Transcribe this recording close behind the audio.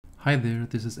Hi there,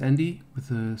 this is Andy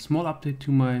with a small update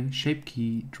to my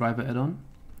Shapekey driver add-on,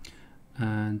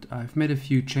 and I've made a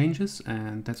few changes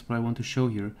and that's what I want to show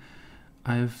here.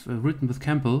 I've written with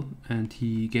Campbell and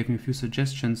he gave me a few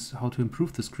suggestions how to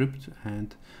improve the script,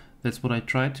 and that's what I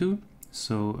tried to.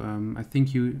 So I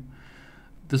think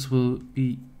this will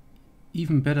be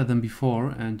even better than before,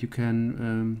 and you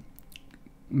can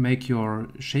make your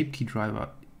Shapekey driver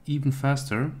even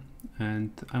faster,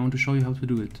 and I want to show you how to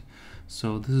do it.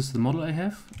 So this is the model I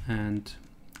have, and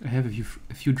I have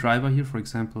a few driver here. For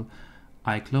example,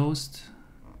 eye closed,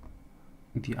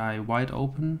 the eye wide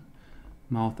open,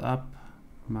 mouth up,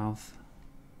 mouth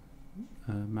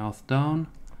down,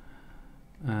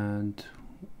 and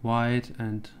wide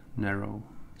and narrow.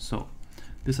 So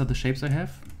these are the shapes I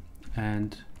have,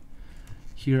 and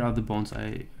here are the bones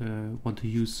I want to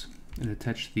use and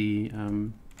attach the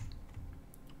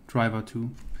driver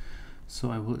to. So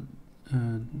I will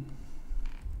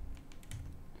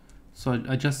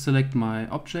I just select my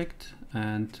object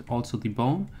and also the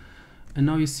bone, and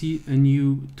now you see a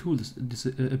new tool this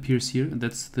appears here, and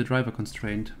that's the driver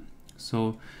constraint.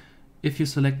 So if you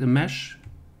select a mesh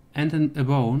and a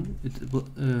bone, it will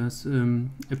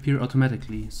appear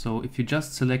automatically. So if you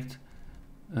just select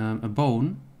a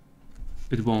bone,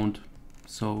 it won't.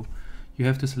 So you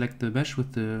have to select the mesh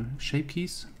with the shape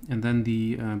keys and then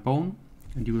the bone,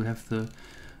 and you will have the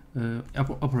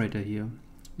operator here.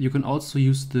 You can also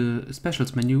use the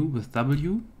specials menu with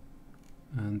W,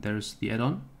 and there's the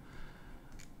add-on,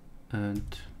 and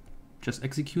just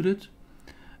execute it.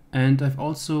 And I've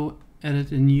also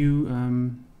added a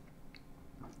new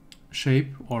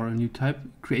shape or a new type,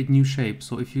 create new shape.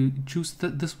 So if you choose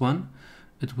this one,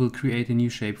 it will create a new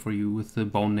shape for you with the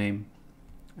bone name,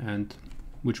 and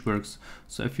which works.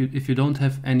 So if you don't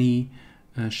have any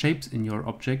shapes in your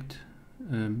object,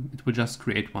 it will just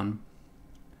create one.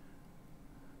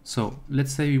 So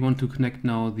let's say we want to connect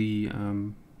now the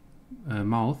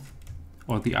mouth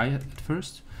or the eye at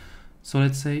first. So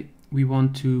let's say we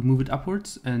want to move it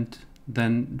upwards and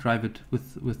then drive it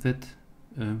with that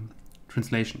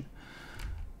translation.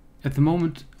 At the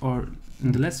moment, or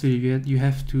in the last video, you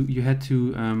had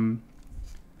to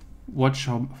watch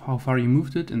how far you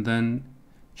moved it, and then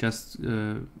just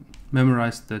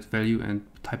memorize that value and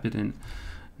type it in.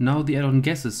 Now the add-on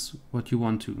guesses what you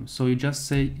want to. So you just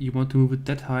say you want to move it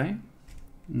that high.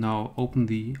 Now open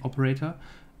the operator,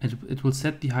 and it will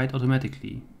set the height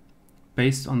automatically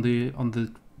based on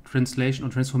the translation or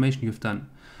transformation you've done.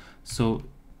 So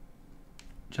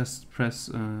just press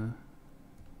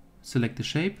select the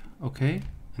shape, okay,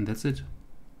 and that's it.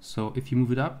 So if you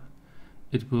move it up,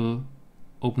 it will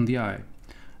open the eye.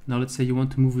 Now let's say you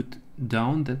want to move it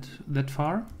down that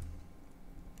far.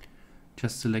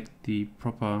 Just select the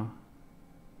proper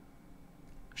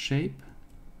shape.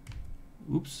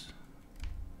 Oops.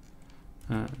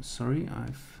 Sorry,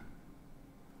 I've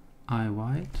eye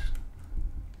wide.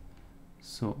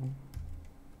 So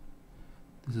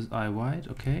this is eye wide,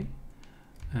 okay,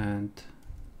 and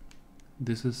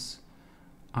this is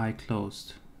eye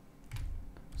closed.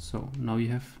 So now you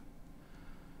have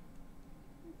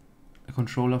a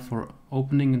controller for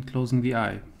opening and closing the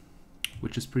eye,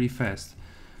 which is pretty fast.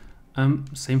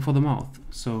 Same for the mouth.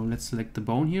 So let's select the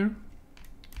bone here.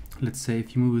 Let's say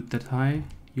if you move it that high,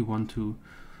 you want to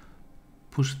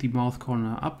push the mouth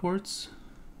corner upwards.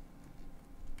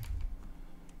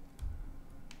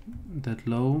 That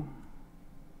low,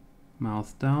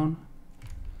 mouth down,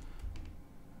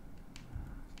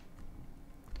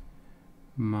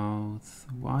 mouth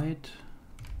wide,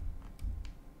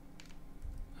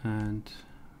 and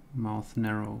mouth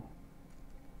narrow.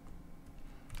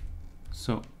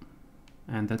 So,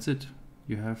 and that's it.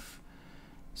 You have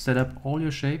set up all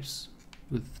your shapes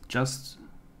with just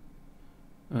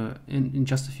in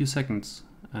just a few seconds,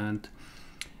 and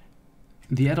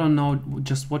the add-on now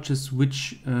just watches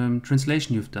which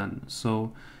translation you've done.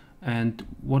 So, and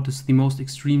what is the most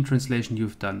extreme translation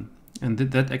you've done, and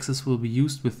that access will be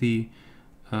used with the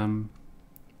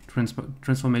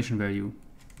transformation value.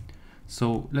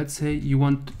 So let's say you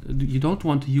don't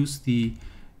want to use the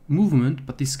movement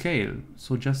but the scale.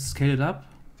 So just scale it up,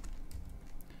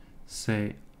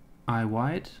 say eye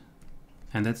wide,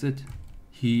 and that's it.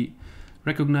 He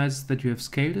recognizes that you have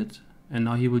scaled it, and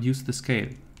now he will use the scale.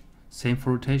 Same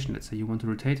for rotation. Let's say you want to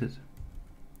rotate it,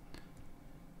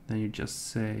 then you just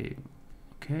say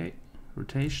okay,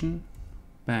 rotation,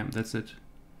 bam, that's it.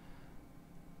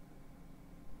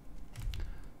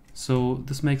 So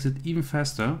this makes it even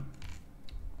faster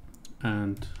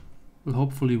and will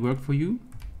hopefully work for you.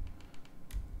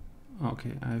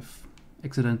 Okay, I've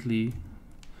accidentally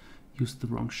used the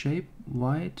wrong shape.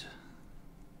 Wide,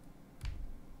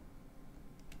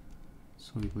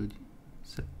 So we will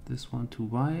set this one to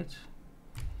white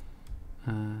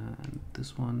and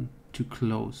this one to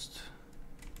closed,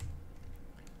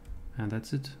 and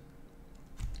that's it.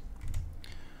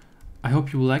 I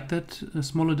hope you will like that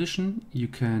small addition. You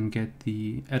can get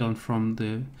the add-on from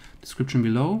the description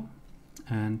below,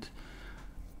 and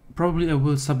probably I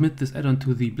will submit this add-on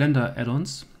to the Blender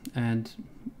add-ons, and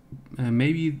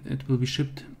maybe it will be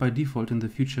shipped by default in the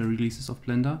future releases of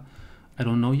Blender. I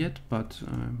don't know yet, but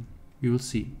you will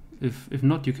see. If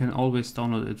not, you can always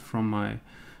download it from my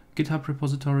GitHub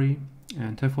repository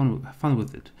and have fun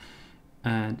with it.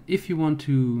 And if you want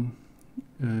to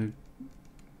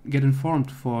get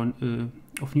informed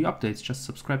of new updates, just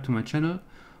subscribe to my channel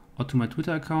or to my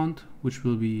Twitter account, which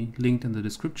will be linked in the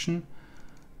description.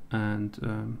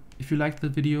 And if you liked the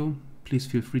video, please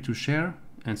feel free to share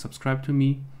and subscribe to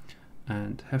me,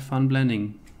 and have fun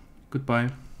blending. Goodbye.